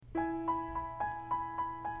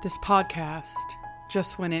This podcast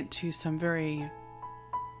just went into some very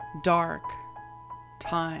dark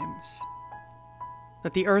times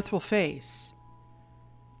that the earth will face.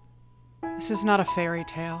 This is not a fairy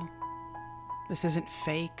tale. This isn't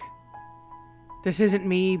fake. This isn't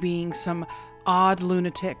me being some odd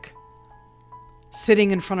lunatic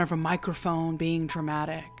sitting in front of a microphone being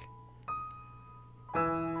dramatic.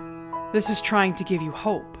 This is trying to give you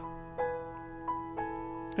hope.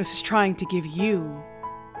 This is trying to give you,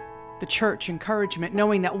 the church, encouragement,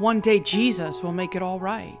 knowing that one day Jesus will make it all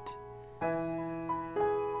right.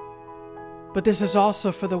 But this is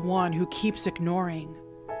also for the one who keeps ignoring,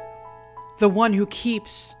 the one who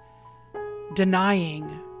keeps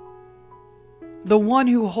denying, the one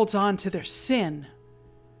who holds on to their sin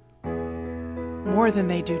more than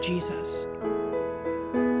they do Jesus.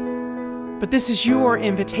 But this is your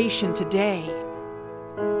invitation today.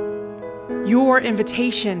 Your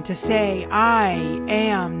invitation to say, I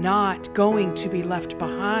am not going to be left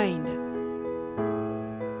behind.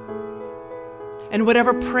 And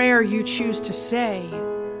whatever prayer you choose to say,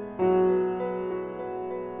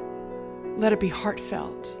 let it be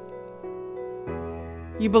heartfelt.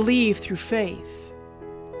 You believe through faith.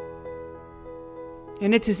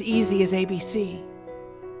 And it's as easy as ABC.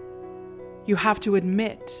 You have to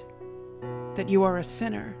admit that you are a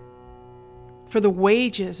sinner. For the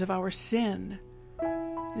wages of our sin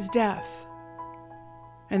is death.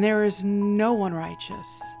 And there is no one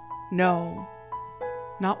righteous. No,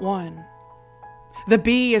 not one. The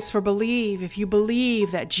B is for believe. If you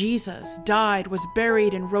believe that Jesus died, was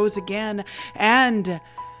buried, and rose again, and,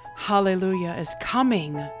 hallelujah, is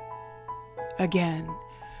coming again.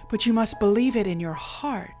 But you must believe it in your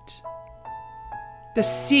heart. The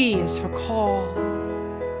C is for call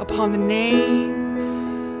upon the name,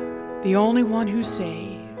 the only one who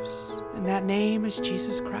saves, and that name is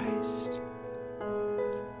Jesus Christ.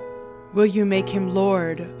 Will you make him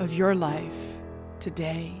Lord of your life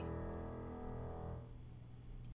today?